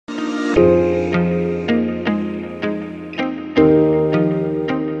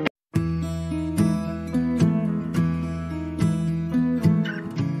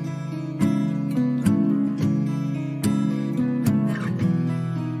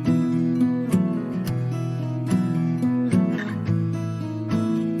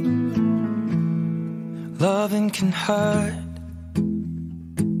can hurt.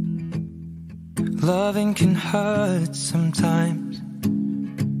 Loving can hurt sometimes,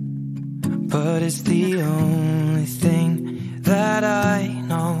 but it's the only thing that I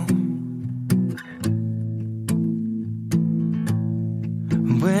know.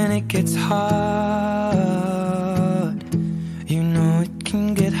 When it gets hard, you know it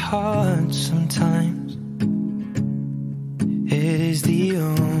can get hard sometimes. It is the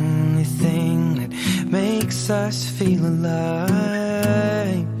only thing that makes us feel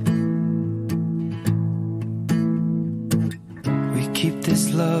alive. We keep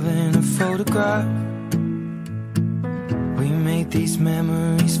this love in a photograph. We made these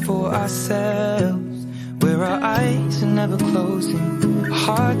memories for ourselves, where our eyes are never closing, our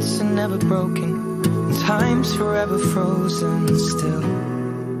hearts are never broken, and time's forever frozen still.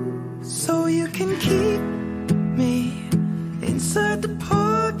 So you can keep me inside the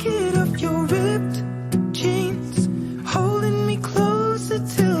pocket of your ripped jeans, holding me closer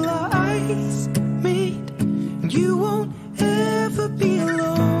till our eyes meet, and you won't ever be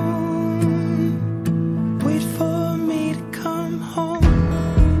alone. Wait for me to come home.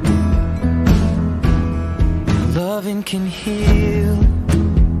 Loving can heal,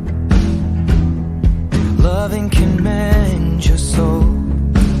 loving can mend your soul,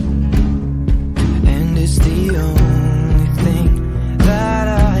 and it's the only thing that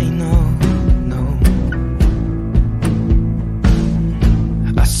I know.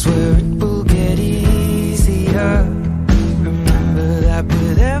 I swear it will get easier. Remember that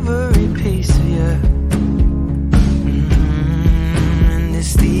with every piece of you. And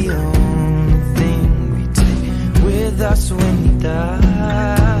it's the only thing we take with us when we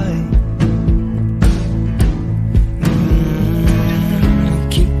die.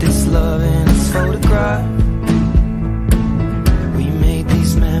 Keep this love in its photograph. We made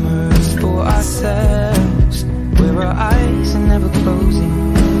these memories for ourselves, where our eyes are never closing,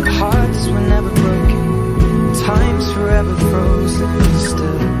 our hearts were never broken, time's forever frozen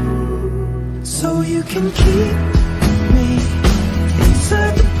still. So you can keep me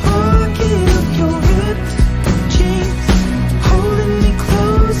inside the pocket of your ripped jeans, holding me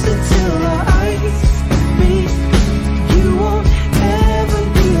closer till our eyes meet. You won't ever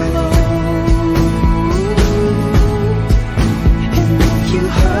be alone. And if you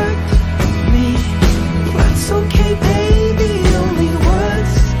hurt me, that's okay, baby. Only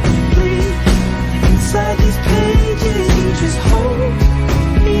words bleed inside these pages. You just hold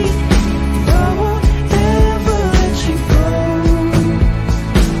me. I won't ever let you go.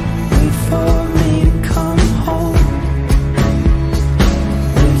 Wait for me to come home.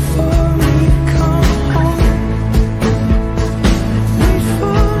 Wait for me to come home. Wait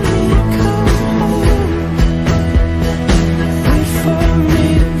for me to come home. Wait for me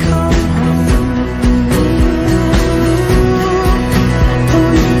to come home. Oh,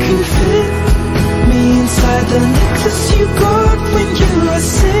 you can fit me inside the necklace you got when you were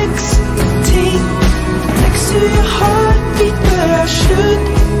 16, next to your heartbeat where I should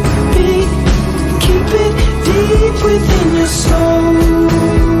be. Keep it deep within your soul.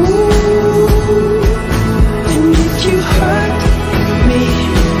 And if you hurt me,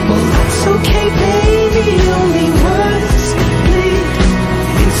 well, that's okay, baby. Only words bleed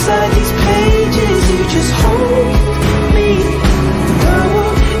inside these pages. You just hold me. I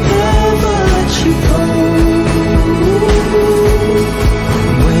won't ever let you go.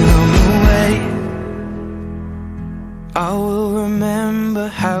 When I'm away, I will remember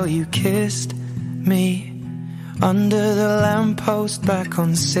how you kissed me under the lamppost back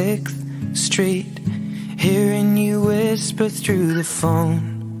on 6th Street, hearing you whisper through the phone,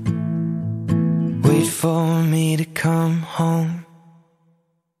 wait for me to come home.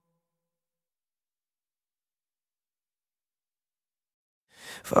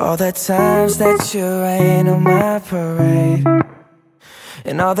 For all the times that you rain on my parade,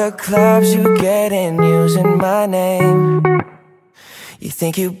 and all the clubs you get in using my name. You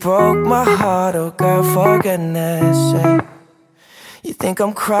think you broke my heart, oh girl, for goodness sake. You think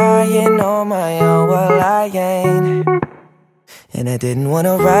I'm crying on my own, well I ain't. And I didn't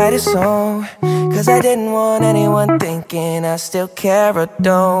wanna write a song, cause I didn't want anyone thinking I still care or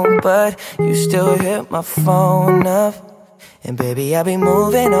don't. But you still hit my phone up, and baby, I'll be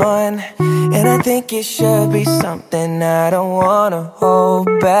moving on. And I think it should be something I don't wanna hold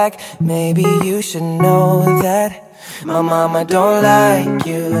back. Maybe you should know that my mama don't like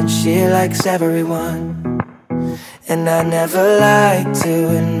you, and she likes everyone. And I never like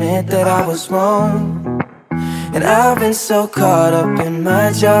to admit that I was wrong. And I've been so caught up in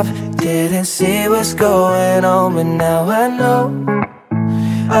my job, didn't see what's going on. But now I know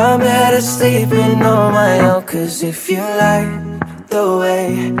I'm better sleeping on my own. Cause if you like the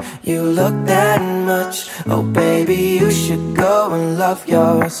way you look that much, oh baby, you should go and love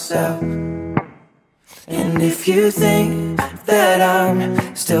yourself. And if you think that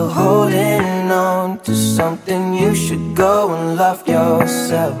I'm still holding on to something, you should go and love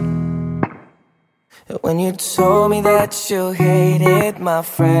yourself. When you told me that you hated my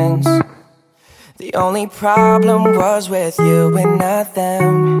friends, the only problem was with you and not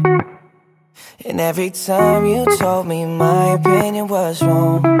them. And every time you told me my opinion was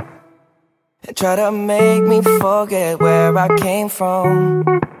wrong, and tried to make me forget where I came from.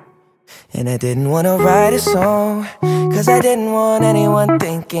 And I didn't want to write a song, cause I didn't want anyone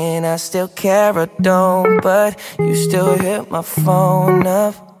thinking I still care or don't. But you still hit my phone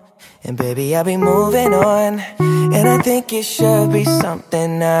up, and baby, I'll be moving on. And I think it should be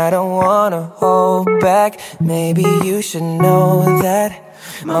something I don't wanna hold back. Maybe you should know that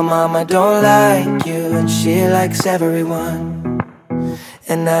my mama don't like you, and she likes everyone.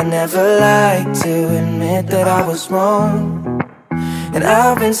 And I never like to admit that I was wrong. And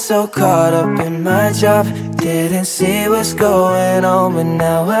I've been so caught up in my job, didn't see what's going on. But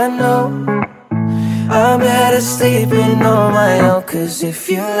now I know I'm better sleeping on my own. Cause if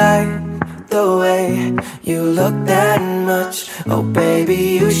you like the way you look that much, oh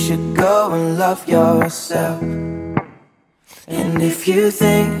baby, you should go and love yourself. And if you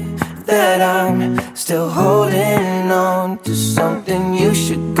think that I'm still holding on to something, you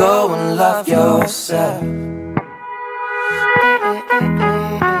should go and love yourself.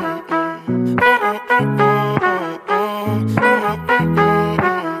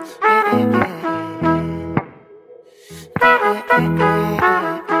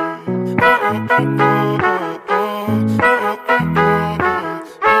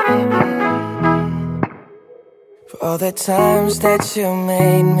 For all the times that you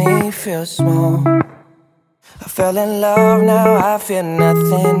made me feel small, I fell in love, now I feel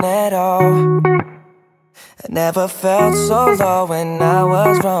nothing at all. I never felt so low when I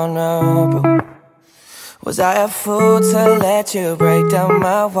was vulnerable. Was I a fool to let you break down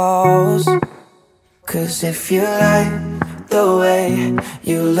my walls? Cause if you like the way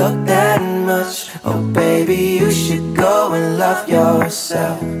you look that much, oh baby, you should go and love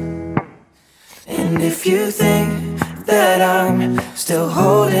yourself. And if you think that I'm still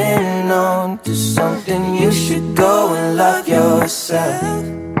holding on to something, you should go and love yourself.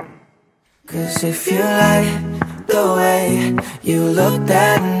 Cause if you like the way you look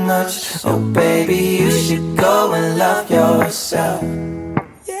that much, oh baby, you should go and love yourself.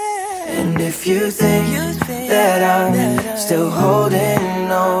 And if you think that I'm still holding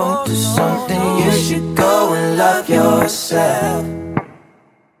on to something, you should go and love yourself.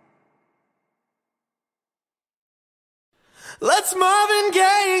 Let's Marvin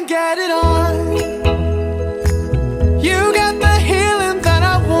Gaye and get it on. You got the healing that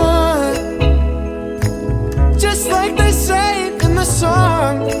I want, just like they say in the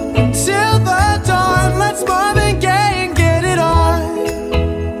song. Till the dawn, let's Marvin Gaye and get it on.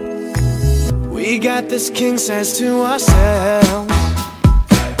 We got this king size to ourselves,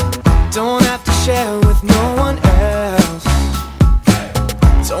 don't have to share with no one else.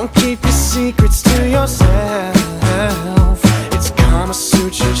 Don't keep your secrets to yourself. It's Kama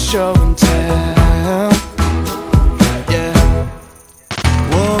Sutra show and tell. Yeah.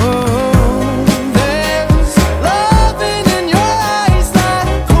 Whoa. There's loving in your eyes that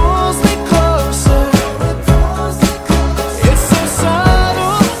pulls me closer. It's so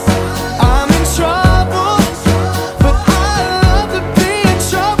subtle, I'm in trouble, but I love to be in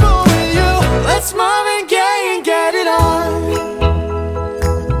trouble with you. Let's Marvin Gaye and get it on.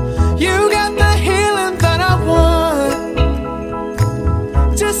 You got the healing that I want,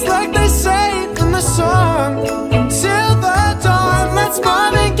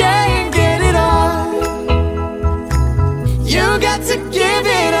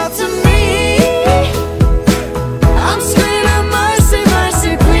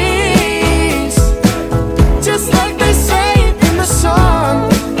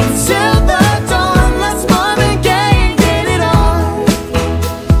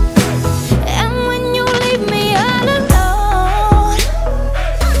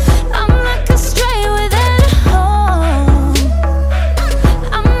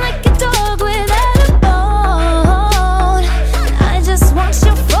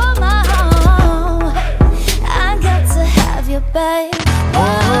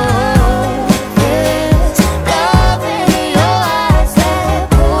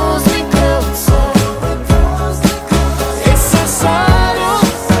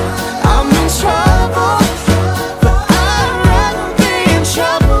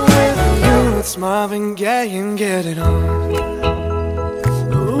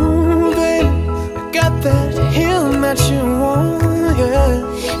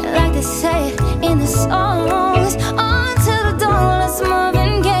 they say it in the songs. Until the dawn, let's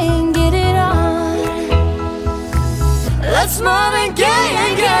Marvin Gaye and get it on. Let's Marvin Gaye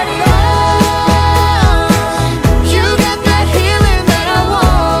and get it on. You got that healing that I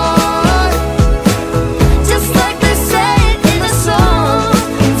want, just like they say it in the song.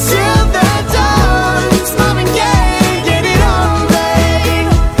 Until the dawn, let's Marvin Gaye, get it on, babe.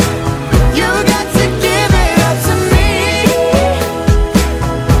 You got to give it up to me.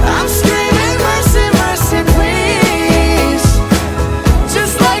 I'm screaming mercy, mercy, please,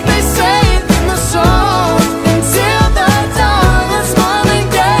 just like they say it in the song. Until the dawn, let's Marvin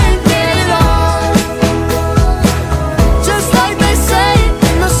Gaye, get it on, just like they say it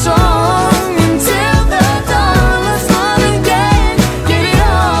in the song. Until the dawn, let's Marvin Gaye, get it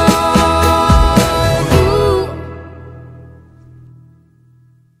on. Ooh.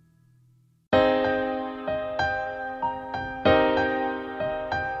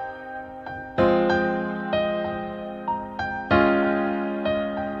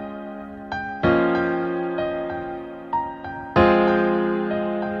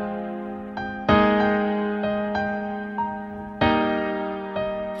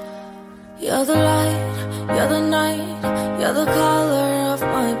 You're the light, you're the night, you're the color of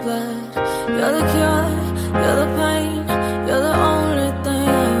my blood. You're the cure, you're the pain, you're the only thing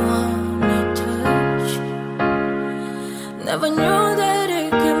I wanna touch. Never knew that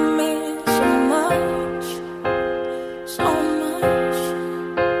it could mean so much, so much.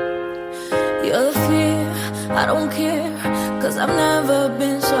 You're the fear, I don't care, 'cause I've never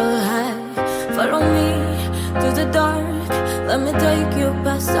been so high. Follow me through the dark, let me take you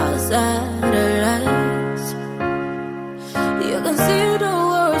past our satellites. You can see the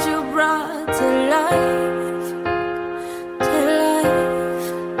world you brought to life, to life.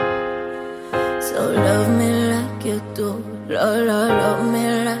 So love me like you do, love me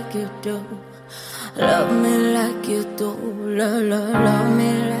like you do. Love me like you do, love me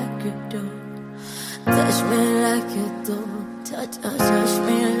like you do. Touch me like you do, touch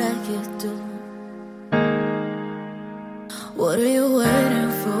me like you do. What are you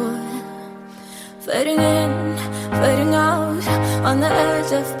waiting for? Fading in, fading out, on the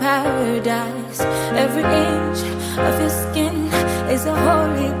edge of paradise. Every inch of your skin is a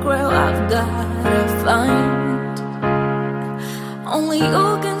holy grail I've gotta find. Only you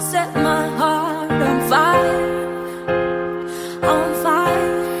can set my heart on fire, on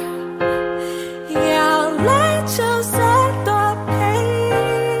fire. Yeah, I'll let you set the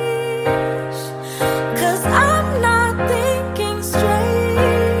pace, 'cause I'm not thinking straight.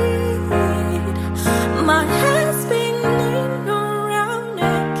 My head's spinning around,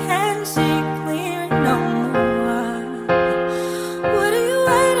 I can't see clear no more. What are you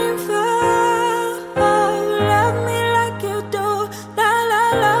waiting for? Oh, love me like you do, la la,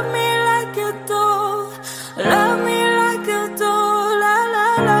 love me like you do. Love me like you do, la la,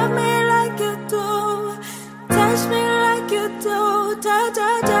 love me like you do. Touch me like you do,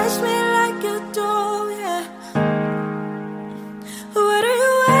 touch me like you do, yeah. What are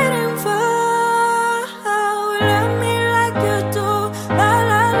you waiting for? Oh, love me like you do, la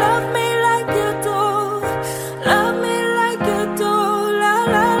la, love me like you do. Love me like you do, la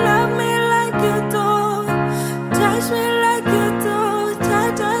la, love me like you do. Touch me like you do,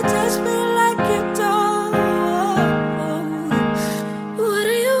 touch me like you do. What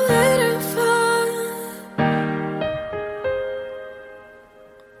are you waiting for?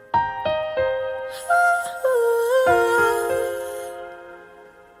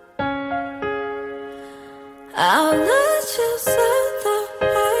 I'll let you set the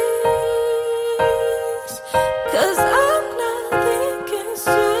pace, 'cause I'm not thinking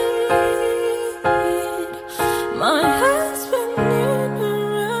straight. My head's spinning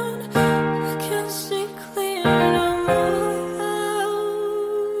around, I can't see clear no more.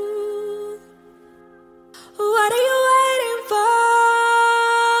 What are you waiting for?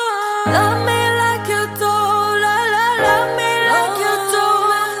 Love me like you do, la la, love me like you do.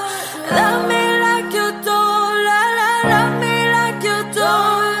 Love me like you do, la la, love me like you do.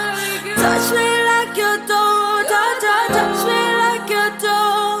 Touch me like you do, touch me like you do.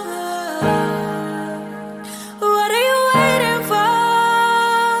 What are you waiting for?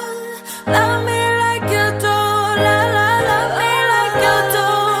 Love me